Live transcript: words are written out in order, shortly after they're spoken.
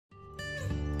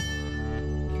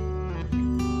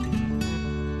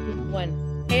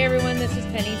This is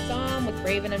Penny Som with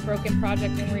Raven and Broken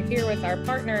Project, and we're here with our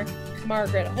partner,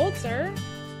 Margaret Holzer,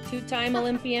 two-time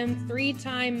Olympian,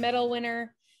 three-time medal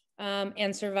winner,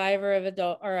 and survivor of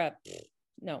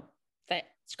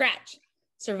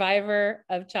survivor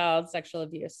of child sexual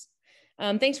abuse.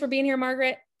 Thanks for being here,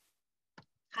 Margaret.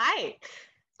 Hi,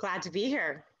 glad to be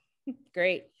here.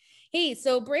 Great. Hey,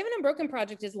 so Raven and Broken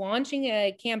Project is launching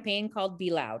a campaign called Be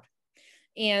Loud.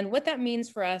 And what that means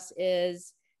for us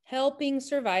is helping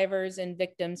survivors and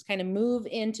victims kind of move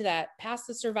into that, past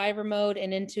the survivor mode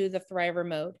and into the thriver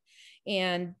mode,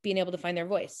 and being able to find their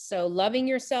voice. So loving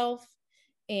yourself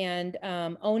and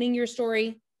owning your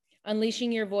story,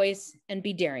 unleashing your voice, and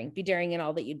be daring in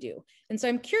all that you do. And so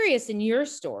I'm curious, in your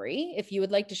story, if you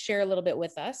would like to share a little bit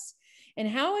with us, and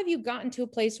how have you gotten to a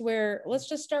place where, let's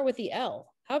just start with the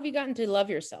L. How have you gotten to love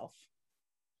yourself?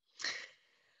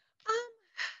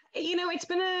 It's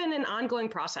been an ongoing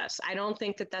process. I don't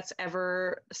think that that's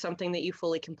ever something that you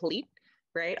fully complete,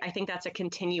 right? I think that's a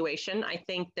continuation. I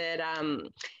think that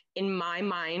in my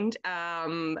mind,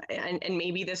 and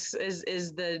maybe this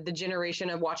is the generation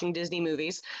of watching Disney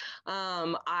movies,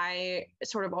 I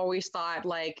sort of always thought,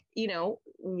 like,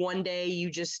 one day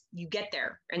you get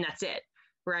there and that's it.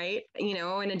 Right.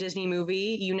 In a Disney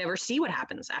movie, you never see what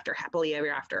happens after happily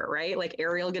ever after, right? Like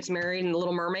Ariel gets married in The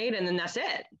Little Mermaid and then that's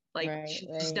it. Like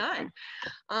she's done.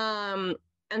 And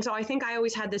so I think I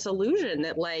always had this illusion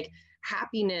that, like,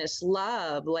 happiness,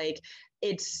 love, like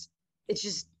it's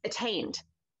just attained.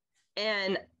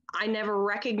 And I never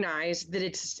recognized that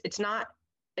it's not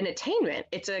an attainment.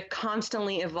 It's a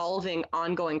constantly evolving,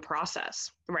 ongoing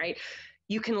process, right?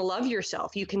 You can love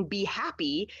yourself, you can be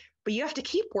happy, but you have to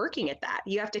keep working at that.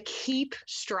 You have to keep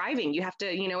striving. You have to,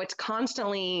 it's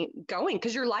constantly going,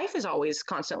 because your life is always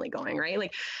constantly going, right?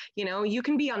 Like, you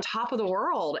can be on top of the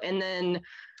world and then,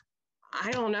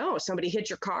 I don't know, somebody hits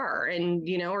your car and,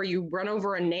 or you run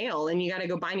over a nail and you got to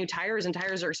go buy new tires, and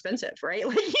tires are expensive, right?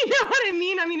 Like, you know what I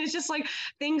mean? I mean, it's just like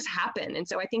things happen. And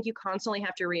so I think you constantly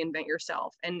have to reinvent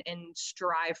yourself and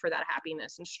strive for that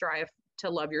happiness and strive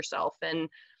to love yourself. And,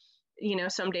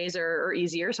 some days are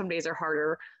easier, some days are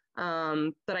harder.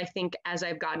 But I think as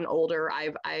I've gotten older,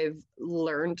 I've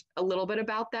learned a little bit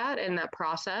about that and that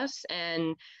process.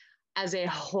 And as a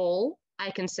whole, I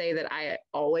can say that I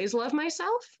always love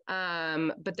myself.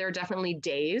 But there are definitely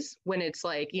days when it's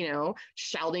like,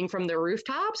 shouting from the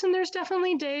rooftops. And there's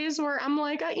definitely days where I'm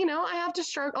like, I have to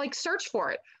search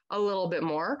for it a little bit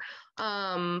more.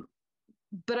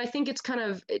 But I think it's kind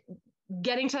of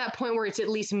getting to that point where it's at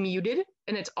least muted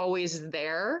and it's always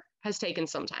there has taken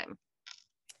some time.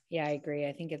 Yeah, I agree.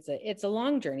 I think it's a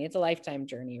long journey. It's a lifetime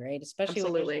journey, right? Especially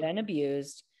when you've been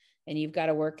abused and you've got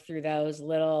to work through those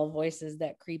little voices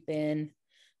that creep in,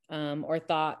 or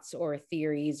thoughts or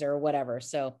theories or whatever.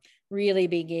 So really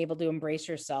being able to embrace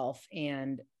yourself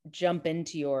and jump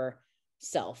into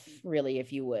yourself, really,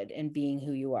 if you would, and being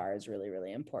who you are is really,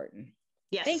 really important.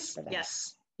 Yes. Thanks for that.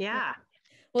 Yes. Yeah.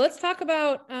 Well, let's talk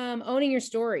about owning your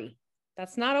story.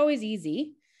 That's not always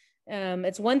easy.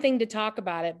 It's one thing to talk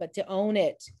about it, but to own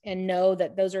it and know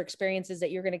that those are experiences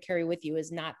that you're going to carry with you is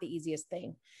not the easiest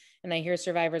thing. And I hear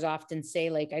survivors often say,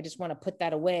 like, I just want to put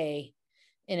that away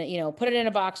and, put it in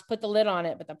a box, put the lid on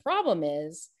it. But the problem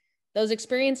is those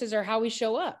experiences are how we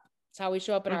show up. It's how we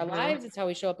show up in our lives. It's how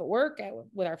we show up at work,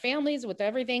 with our families, with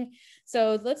everything.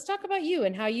 So let's talk about you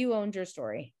and how you owned your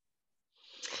story.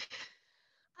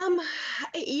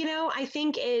 I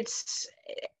think it's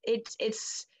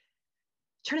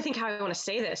trying to think how I want to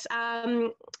say this.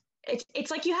 It's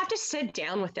like you have to sit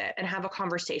down with it and have a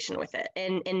conversation with it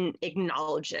and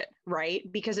acknowledge it, right?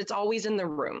 Because it's always in the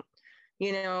room,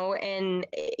 and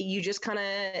you just kind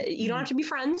of, you don't have to be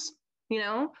friends,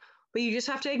 but you just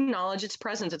have to acknowledge its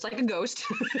presence. It's like a ghost,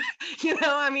 you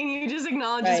just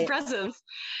acknowledge its presence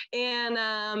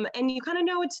and you kind of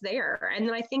know it's there. And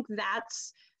then I think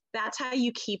that's how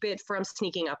you keep it from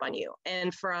sneaking up on you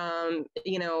and from,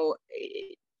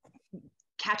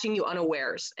 catching you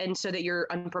unawares, and so that you're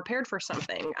unprepared for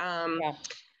something.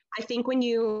 I think when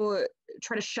you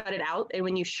try to shut it out and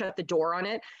when you shut the door on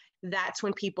it, that's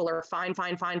when people are fine.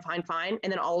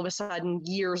 And then all of a sudden,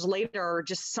 years later,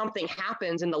 just something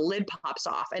happens and the lid pops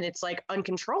off and it's like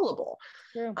uncontrollable.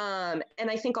 And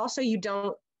I think also you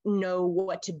don't know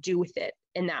what to do with it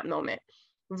in that moment.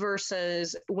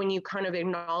 Versus when you kind of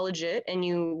acknowledge it and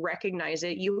you recognize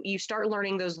it, you start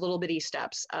learning those little bitty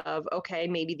steps of, okay,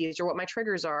 maybe these are what my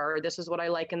triggers are, or this is what I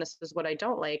like and this is what I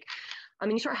don't like.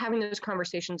 You start having those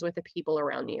conversations with the people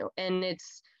around you. And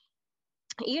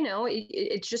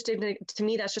it's just, to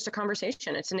me, that's just a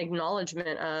conversation. It's an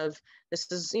acknowledgement of, this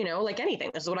is, like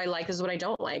anything, this is what I like, this is what I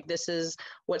don't like, this is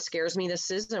what scares me, this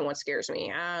isn't what scares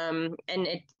me. And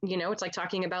it's like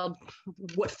talking about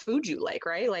what food you like,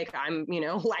 right? Like, I'm,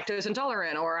 lactose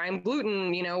intolerant, or I'm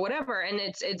gluten, whatever. And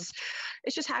it's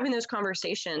just having those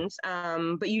conversations.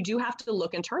 But you do have to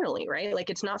look internally, right? Like,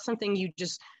 it's not something you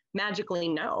just magically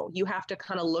know. You have to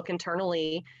kind of look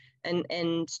internally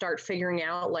and start figuring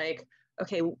out, like,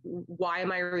 okay, why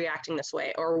am I reacting this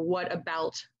way? Or what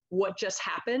about what just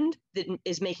happened that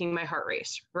is making my heart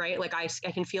race, right? Like, I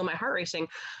can feel my heart racing.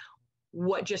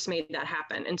 What just made that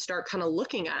happen? And start kind of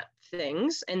looking at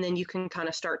things. And then you can kind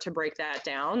of start to break that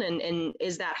down. And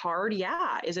is that hard?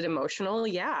 Yeah. Is it emotional?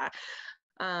 Yeah.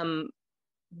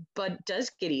 But it does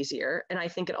get easier. And I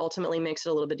think it ultimately makes it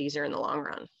a little bit easier in the long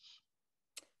run.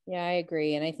 Yeah, I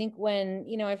agree. And I think when,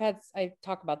 I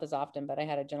talk about this often, but I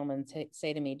had a gentleman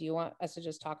say to me, do you want us to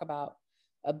just talk about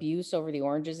abuse over the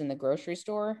oranges in the grocery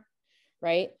store?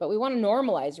 Right. But we want to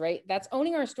normalize, right? That's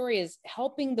owning our story, is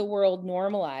helping the world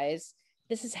normalize.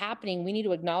 This is happening. We need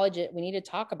to acknowledge it. We need to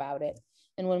talk about it.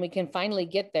 And when we can finally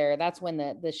get there, that's when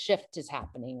the shift is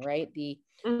happening, right? The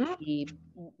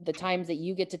times that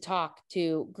you get to talk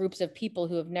to groups of people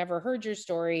who have never heard your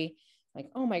story, like,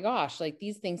 oh my gosh, like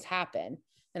these things happen.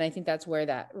 And I think that's where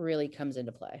that really comes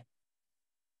into play.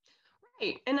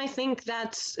 Right. And I think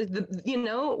that's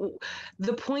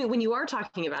the point when you are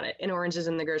talking about it in oranges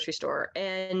in the grocery store.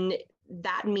 And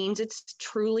that means it's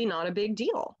truly not a big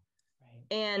deal.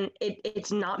 Right. And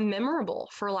it's not memorable,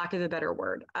 for lack of a better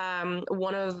word.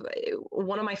 One of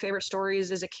my favorite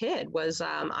stories as a kid was,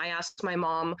 I asked my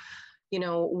mom,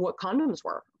 what condoms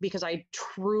were, because I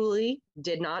truly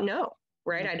did not know.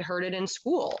 Right. Mm-hmm. I'd heard it in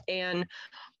school. And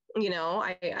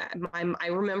I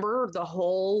remember the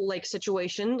whole like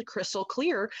situation crystal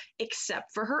clear,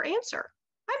 except for her answer.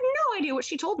 I have no idea what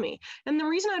she told me. And the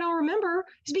reason I don't remember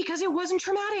is because it wasn't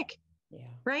traumatic. Yeah.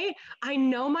 Right. I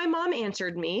know my mom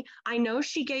answered me. I know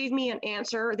she gave me an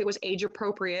answer that was age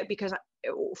appropriate, because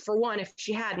for one, if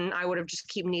she hadn't, I would have just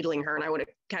keep needling her and I would have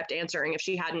kept answering. If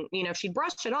she hadn't, if she'd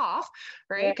brushed it off,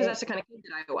 right? Because that's the kind of kid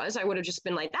that I was, I would have just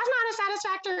been like, that's not a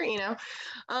satisfactory,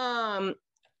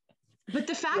 But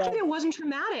the fact that it wasn't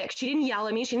traumatic, she didn't yell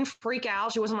at me, she didn't freak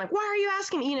out, she wasn't like, why are you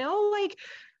asking me? Like,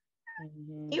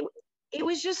 it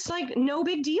was just like no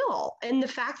big deal. And the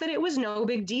fact that it was no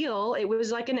big deal, it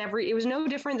was like it was no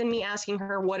different than me asking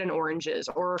her what an orange is,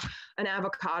 or an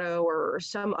avocado, or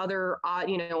some other odd,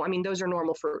 those are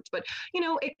normal fruits, but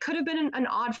it could have been an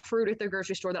odd fruit at the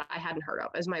grocery store that I hadn't heard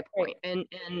of, as my point. And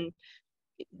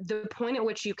the point at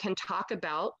which you can talk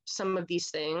about some of these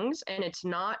things, and it's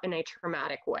not in a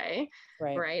traumatic way,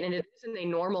 right? And it is in a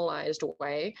normalized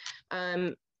way.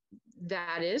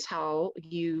 That is how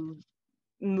you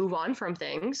move on from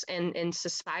things, and in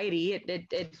society, it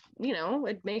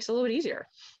makes it a little bit easier.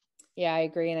 Yeah, I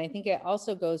agree. And I think it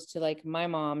also goes to, like, my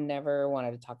mom never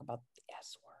wanted to talk about the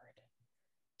S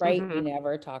word, right? Mm-hmm. We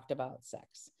never talked about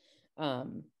sex.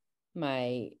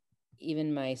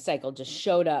 Even my cycle just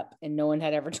showed up, and no one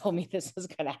had ever told me this was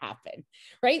going to happen.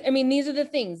 Right. I mean, these are the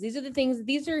things, these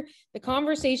are the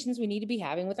conversations we need to be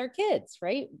having with our kids,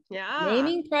 right? Yeah.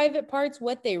 Naming private parts,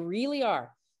 what they really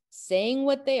are, saying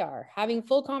what they are, having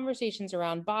full conversations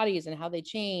around bodies and how they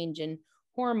change, and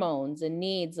hormones and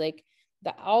needs, like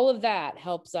all of that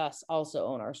helps us also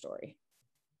own our story.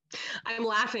 I'm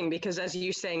laughing because as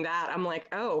you saying that, I'm like,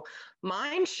 oh,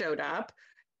 mine showed up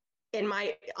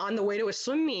on the way to a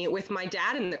swim meet with my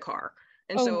dad in the car.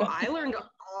 And no. I learned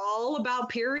all about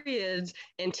periods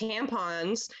and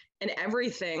tampons and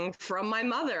everything from my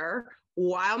mother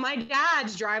while my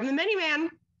dad's driving the minivan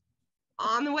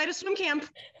on the way to swim camp.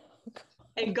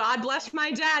 And God bless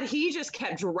my dad. He just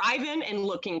kept driving and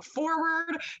looking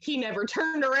forward. He never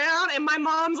turned around. And my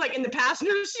mom's like in the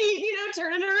passenger seat,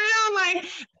 turning around, like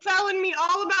telling me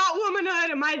all about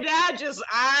womanhood. And my dad just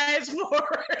eyes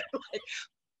forward.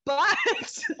 But,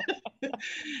 it's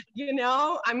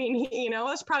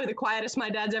probably the quietest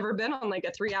my dad's ever been on like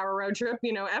a 3-hour road trip,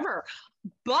 ever.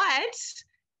 But,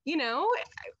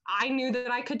 I knew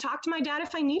that I could talk to my dad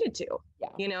if I needed to. Yeah.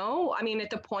 At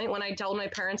the point when I told my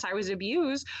parents I was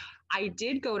abused, I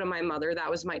did go to my mother. That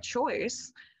was my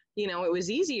choice. It was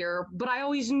easier, but I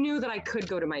always knew that I could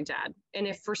go to my dad. And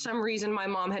if for some reason my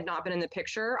mom had not been in the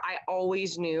picture, I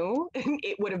always knew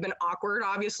it would have been awkward,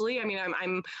 obviously.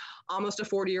 I'm almost a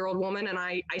 40-year-old woman, and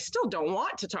I still don't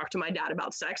want to talk to my dad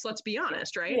about sex. Let's be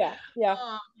honest, right? Yeah,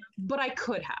 yeah. But I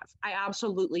could have. I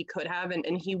absolutely could have,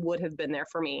 and he would have been there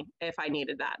for me if I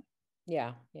needed that.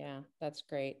 Yeah, that's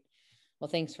great. Well,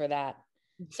 thanks for that.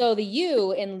 So the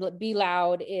U in Be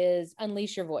Loud is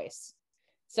unleash your voice.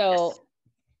 So Yes.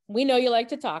 we know you like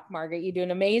to talk, Margaret. You do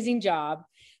an amazing job.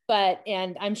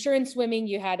 And I'm sure in swimming,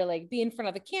 you had to like be in front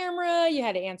of the camera, you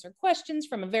had to answer questions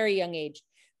from a very young age.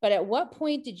 But at what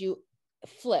point did you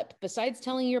flip, besides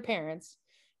telling your parents,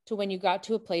 to when you got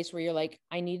to a place where you're like,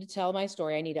 I need to tell my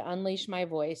story. I need to unleash my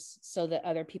voice so that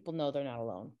other people know they're not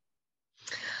alone?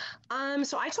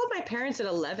 So I told my parents at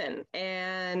 11,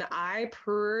 and I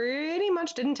pretty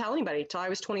much didn't tell anybody till I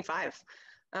was 25.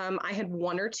 I had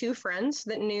one or two friends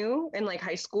that knew in like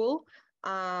high school.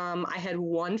 I had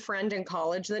one friend in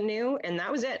college that knew, and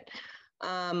that was it.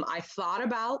 I thought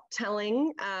about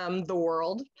telling the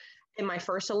world in my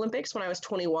first Olympics when I was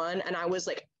 21, and I was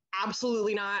like,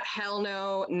 absolutely not, hell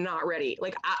no, not ready.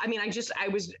 Like, I mean,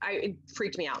 it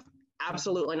freaked me out.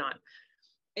 Absolutely not.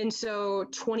 And so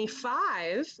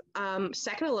 25,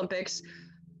 second Olympics,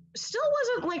 still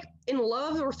wasn't like in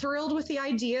love or thrilled with the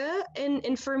idea.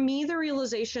 And for me, the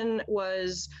realization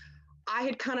was I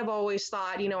had kind of always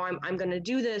thought, I'm going to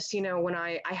do this, when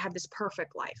I have this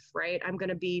perfect life, right? I'm going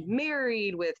to be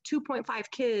married with 2.5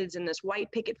 kids and this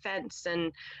white picket fence.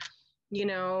 And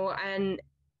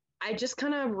I just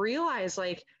kind of realized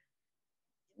like,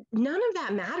 none of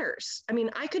that matters. I mean,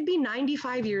 I could be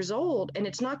 95 years old and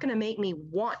it's not going to make me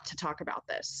want to talk about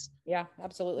this. Yeah,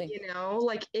 absolutely.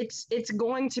 Like it's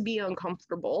going to be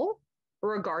uncomfortable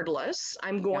regardless.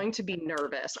 I'm going to be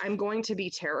nervous. I'm going to be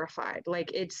terrified.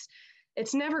 Like it's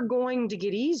never going to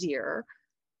get easier.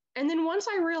 And then once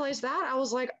I realized that, I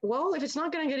was like, well, if it's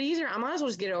not going to get easier, I might as well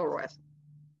just get it over with.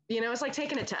 It's like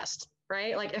taking a test,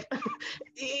 right? Like if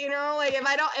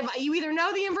you either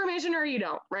know the information or you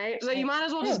don't, right? So you might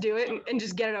as well just do it and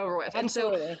just get it over with.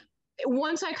 Absolutely. And so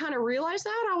once I kind of realized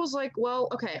that, I was like, well,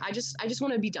 okay, I just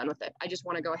want to be done with it. I just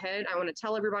want to go ahead. I want to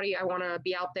tell everybody. I want to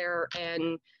be out there,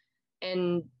 and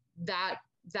that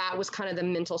was kind of the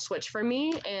mental switch for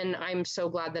me. And I'm so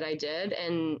glad that I did.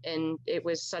 And it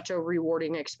was such a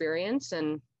rewarding experience.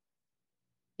 And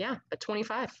yeah, at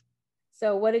 25.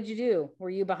 So what did you do?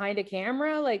 Were you behind a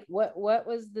camera? Like what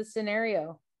was the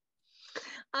scenario?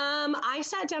 I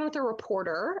sat down with a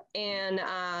reporter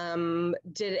and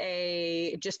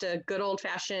did just a good old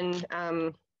fashioned,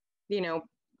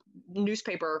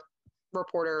 newspaper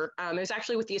reporter. It was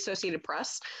actually with the Associated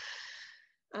Press.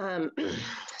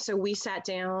 So we sat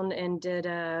down and did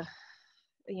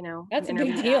that's a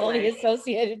big deal. The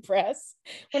Associated Press.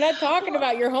 We're not talking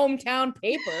about your hometown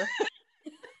paper.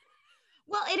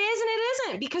 Well, it is and it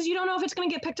isn't, because you don't know if it's going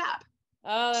to get picked up.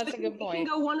 Oh, that's a good point. It can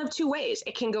go one of two ways.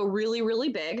 It can go really, really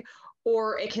big,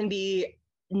 or it can be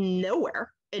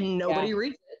nowhere and nobody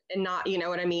reads it and not, you know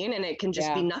what I mean? And it can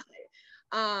just be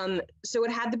nothing. So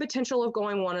it had the potential of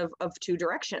going one of two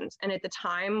directions. And at the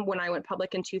time when I went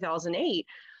public in 2008,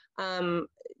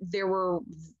 there were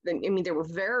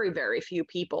very, very few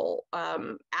people,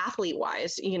 athlete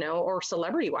wise, or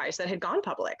celebrity wise, that had gone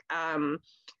public.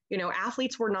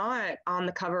 Athletes were not on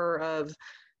the cover of,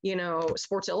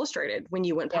 Sports Illustrated when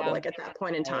you went public at that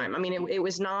point in time. I mean, it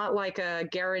was not like a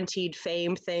guaranteed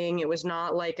fame thing. It was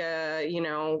not like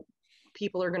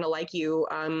people are going to like you.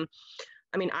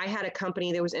 I mean, I had a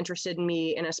company that was interested in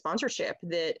me in a sponsorship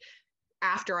that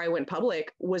after I went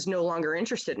public was no longer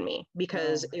interested in me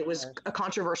because it was a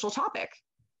controversial topic.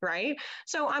 Right.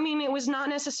 So, I mean, it was not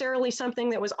necessarily something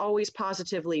that was always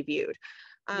positively viewed.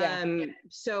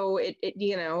 So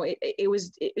it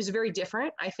was very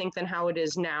different, I think, than how it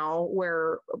is now,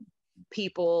 where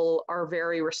people are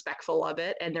very respectful of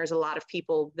it. And there's a lot of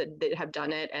people that have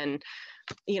done it. And,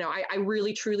 I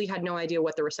really, truly had no idea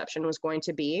what the reception was going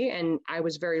to be. And I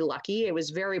was very lucky. It was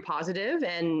very positive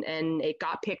and it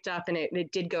got picked up and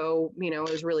it did go, it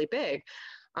was really big.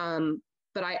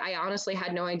 But I honestly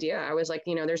had no idea. I was like,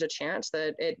 there's a chance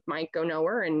that it might go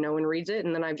nowhere and no one reads it.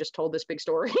 And then I've just told this big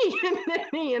story, like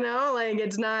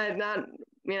it's not,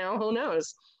 who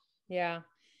knows? Yeah.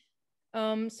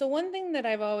 So one thing that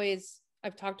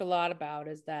I've talked a lot about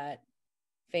is that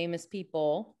famous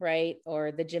people, right?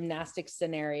 Or the gymnastics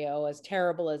scenario, as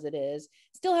terrible as it is,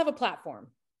 still have a platform,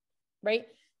 right?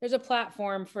 There's a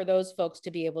platform for those folks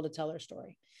to be able to tell their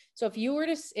story. So if you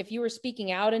were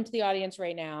speaking out into the audience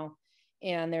right now,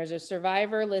 and there's a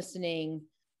survivor listening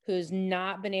who's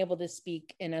not been able to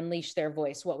speak and unleash their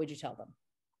voice, what would you tell them?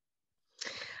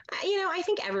 I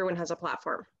think everyone has a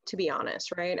platform, to be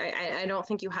honest, right? I don't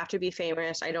think you have to be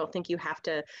famous. I don't think you have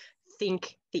to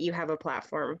think that you have a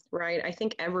platform, right? I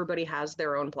think everybody has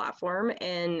their own platform,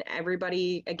 and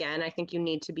everybody, again, I think you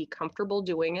need to be comfortable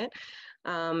doing it.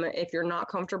 If you're not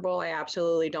comfortable, I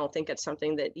absolutely don't think it's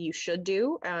something that you should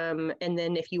do. And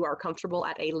then if you are comfortable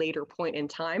at a later point in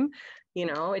time,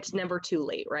 it's never too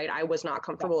late, right? I was not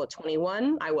comfortable at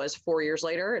 21. I was 4 years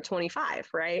later at 25,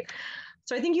 right?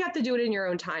 So I think you have to do it in your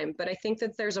own time, but I think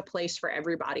that there's a place for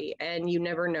everybody, and you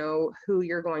never know who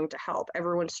you're going to help.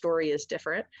 Everyone's story is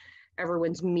different.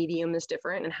 Everyone's medium is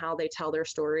different and how they tell their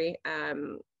story.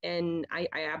 And I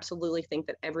absolutely think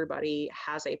that everybody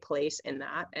has a place in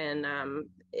that. And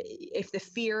if the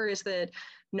fear is that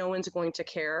no one's going to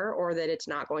care or that it's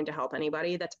not going to help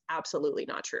anybody, that's absolutely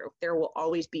not true. There will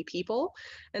always be people,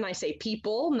 and I say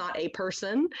people, not a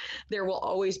person. There will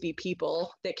always be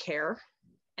people that care,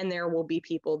 and there will be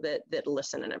people that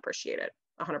listen and appreciate it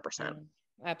 100%.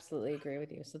 Absolutely agree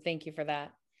with you. So thank you for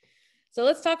that. So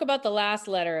let's talk about the last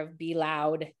letter of Be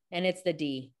Loud, and it's the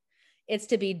D. It's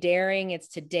to be daring. It's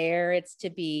to dare. It's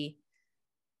to be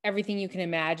everything you can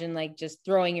imagine, like just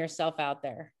throwing yourself out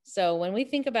there. So when we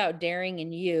think about daring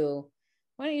in you,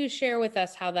 why don't you share with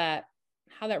us how that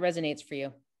resonates for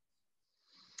you?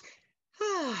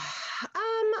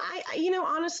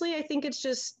 Honestly, I think it's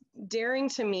just daring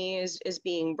to me is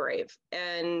being brave,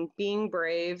 and being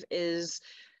brave is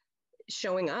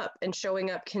showing up, and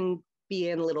showing up can be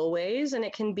in little ways and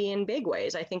it can be in big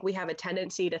ways. I think we have a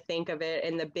tendency to think of it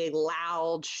in the big,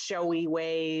 loud, showy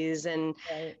ways, and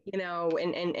Right.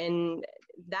 and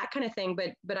that kind of thing.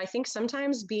 But I think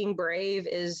sometimes being brave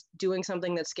is doing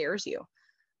something that scares you,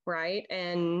 right?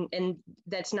 And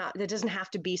that doesn't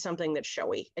have to be something that's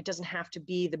showy. It doesn't have to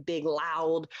be the big,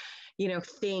 loud,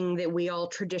 thing that we all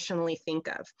traditionally think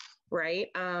of, right?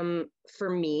 For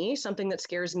me, something that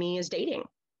scares me is dating,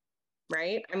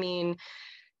 right? I mean,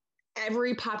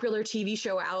 every popular TV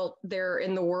show out there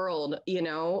in the world,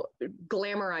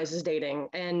 glamorizes dating,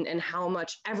 and how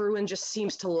much everyone just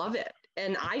seems to love it.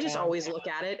 And I just always look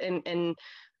at it and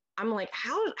I'm like,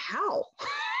 how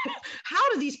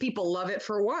how do these people love it,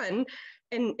 for one?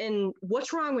 And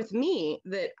what's wrong with me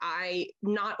that I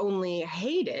not only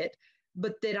hate it,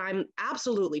 but that I'm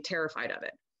absolutely terrified of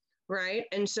it, right?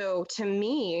 And so to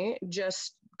me,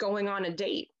 just going on a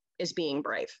date is being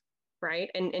brave, right?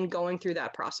 And going through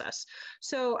that process.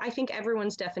 So I think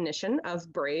everyone's definition of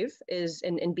brave is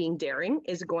and being daring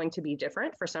is going to be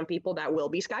different. For some people, that will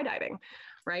be skydiving,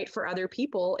 right? For other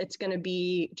people, it's going to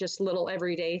be just little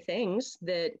everyday things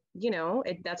that,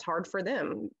 that's hard for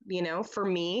them. For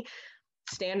me,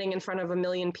 standing in front of 1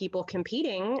 million people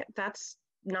competing, that's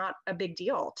not a big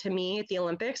deal. To me, at the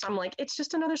Olympics, I'm like, it's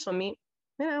just another swim meet.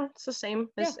 It's the same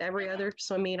as every other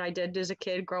swim meet I did as a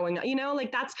kid growing up.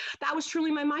 That was truly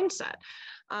my mindset.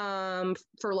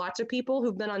 For lots of people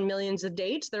who've been on millions of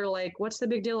dates, they're like, what's the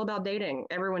big deal about dating?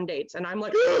 Everyone dates. And I'm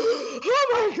like, oh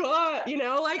my God,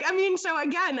 so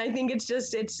again, I think it's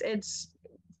just, it's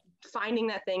finding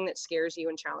that thing that scares you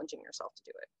and challenging yourself to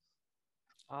do it.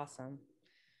 Awesome.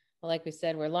 Well, like we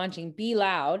said, we're launching Be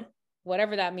Loud,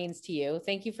 whatever that means to you.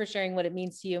 Thank you for sharing what it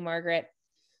means to you, Margaret,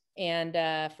 and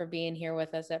for being here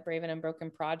with us at Brave and Unbroken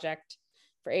Project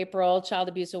for April Child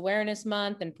Abuse Awareness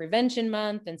Month and Prevention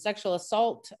Month and Sexual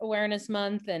Assault Awareness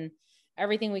Month and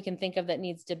everything we can think of that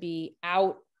needs to be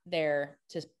out there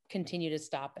to continue to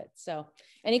stop it. So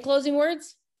any closing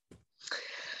words?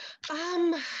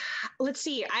 Let's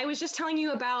see. I was just telling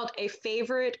you about a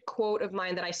favorite quote of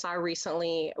mine that I saw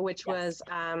recently, which was,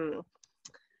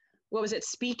 what was it?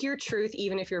 Speak your truth,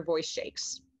 even if your voice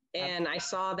shakes. And I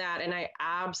saw that and I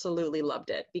absolutely loved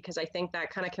it, because I think that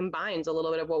kind of combines a little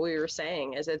bit of what we were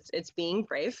saying, is it's being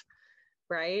brave,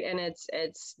 right? And it's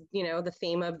the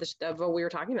theme of what we were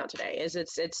talking about today is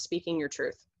it's speaking your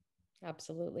truth.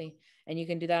 Absolutely. And you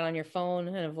can do that on your phone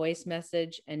and a voice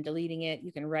message and deleting it.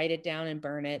 You can write it down and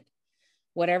burn it.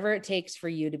 Whatever it takes for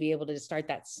you to be able to start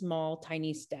that small,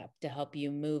 tiny step to help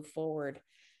you move forward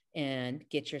and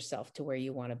get yourself to where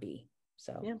you want to be.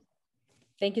 So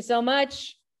thank you so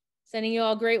much. Sending you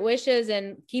all great wishes,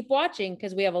 and keep watching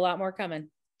because we have a lot more coming.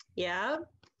 Yeah.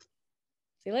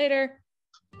 See you later.